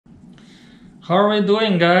How are we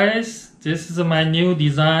doing, guys? This is my new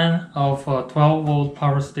design of a 12-volt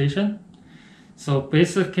power station. So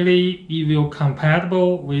basically it will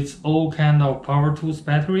compatible with all kind of power tools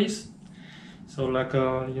batteries. So like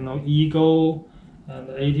Eagle and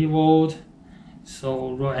 80 volt.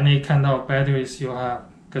 So any kind of batteries you have,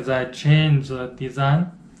 because I changed the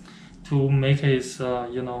design to make it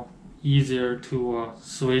easier to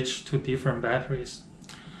switch to different batteries.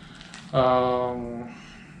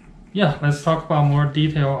 Yeah, let's talk about more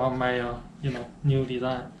detail on my new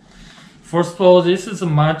design. First of all, this is a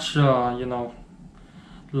much low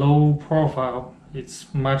profile. It's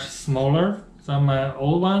much smaller than my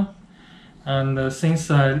old one, and since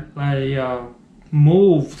I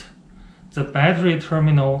moved the battery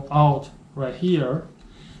terminal out right here,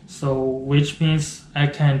 so which means I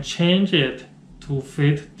can change it to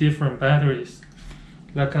fit different batteries.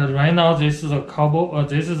 Like right now, this is a Cobalt,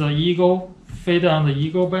 this is an Eagle, fit on the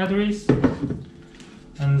Eagle batteries,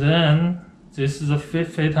 and then this is a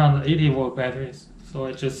fit on the 80 volt batteries. So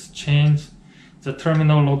I just changed the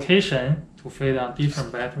terminal location to fit on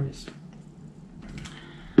different batteries,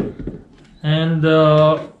 and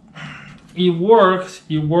it works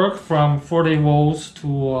from 40 volts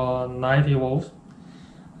to 90 volts,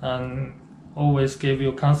 and always give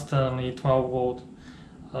you constantly 12 volt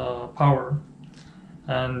power.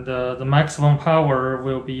 And the maximum power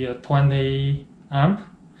will be 20 amp.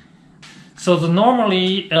 So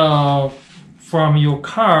normally from your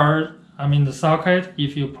car, the socket,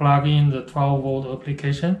 if you plug in the 12 volt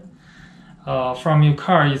application, from your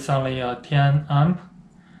car it's only 10 amp.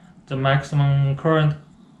 The maximum current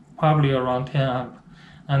probably around 10 amp.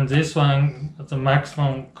 And this one, the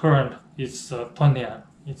maximum current is 20 amp.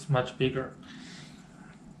 It's much bigger.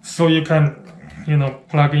 So you can,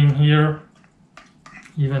 plug in here,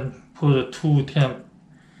 even put a two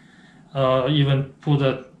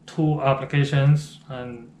two applications,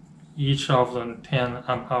 and each of them 10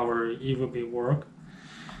 amp hour, it will be work.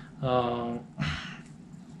 And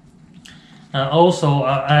also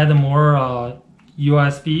I add more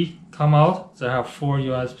USB come out. They have 4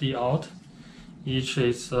 USB out. Each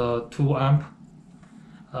is 2 amp,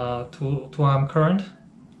 2 amp current,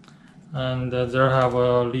 and they have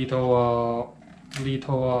a little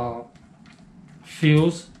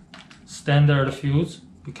fuse, standard fuse.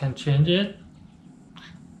 You can change it.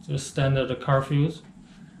 Just standard car fuse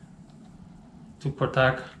to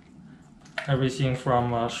protect everything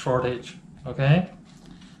from shortage. Okay,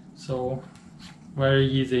 so very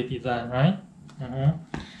easy design, right?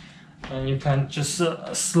 And you can just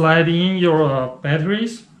slide in your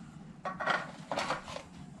batteries.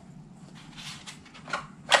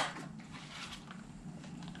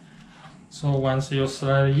 So once you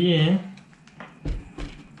slide in,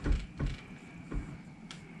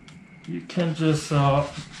 you can just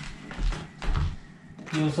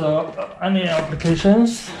use any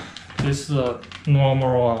applications. This is a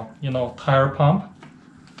normal, tire pump.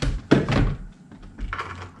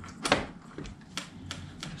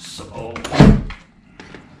 So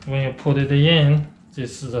when you put it in,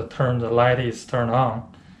 this is the light is turned on.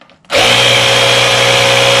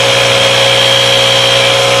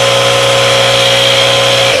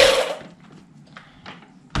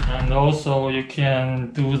 And also you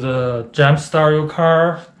can do the jump start your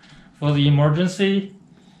car for the emergency.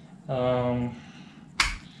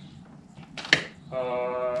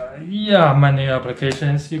 Yeah, many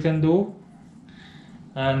applications you can do.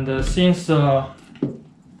 And since the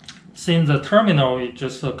terminal it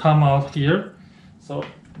just come out here, so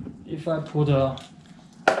if I put a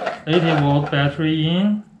 80 volt battery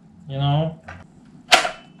in,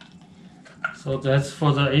 so that's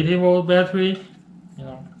for the 80 volt battery,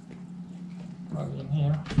 plug in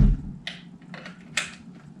here.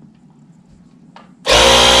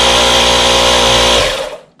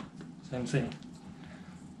 Same thing.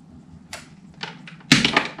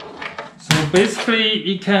 So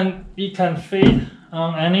basically it can fit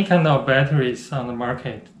on any kind of batteries on the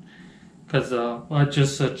market, because I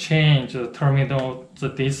just change the terminal, the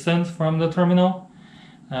distance from the terminal,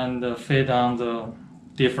 and fit on the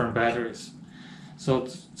different batteries. So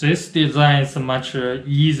this design is much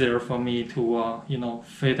easier for me to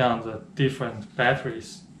fit on the different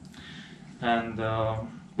batteries. And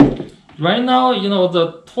right now,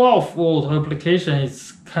 the 12 volt application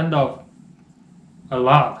is kind of a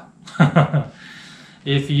lot.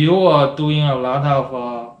 If you are doing a lot of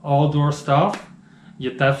outdoor stuff,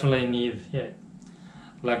 you definitely need it.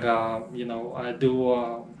 Like I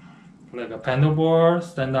do like a pedal board,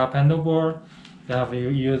 stand-up pedal board. You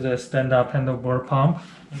use a stand-up pedal board pump,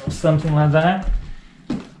 something like that.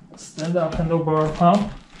 Stand-up pedal board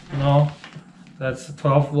pump, that's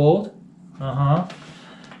 12 volt.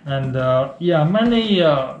 And yeah, many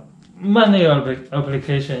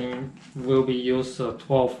application will be used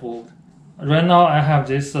 12 volt. Right now I have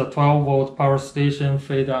this 12 volt power station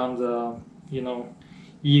feed on the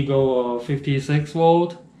Eagle 56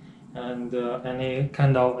 volt and any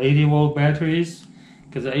kind of 80 volt batteries,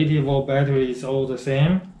 because the 80 volt battery is all the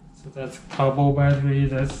same. So that's cobalt battery,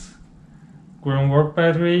 that's groundwork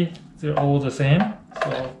battery, they're all the same.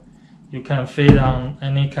 So you can feed on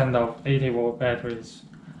any kind of 80 volt batteries.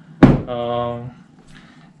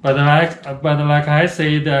 But like I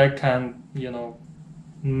said, I can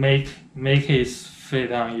make it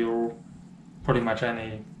fit on your pretty much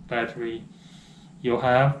any battery you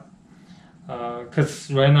have.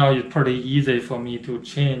 Because right now it's pretty easy for me to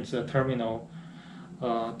change the terminal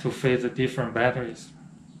to fit the different batteries.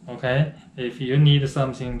 Okay, if you need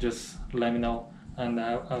something, just let me know, and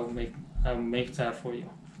I'll make that for you.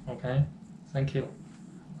 Okay, thank you.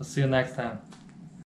 I'll see you next time.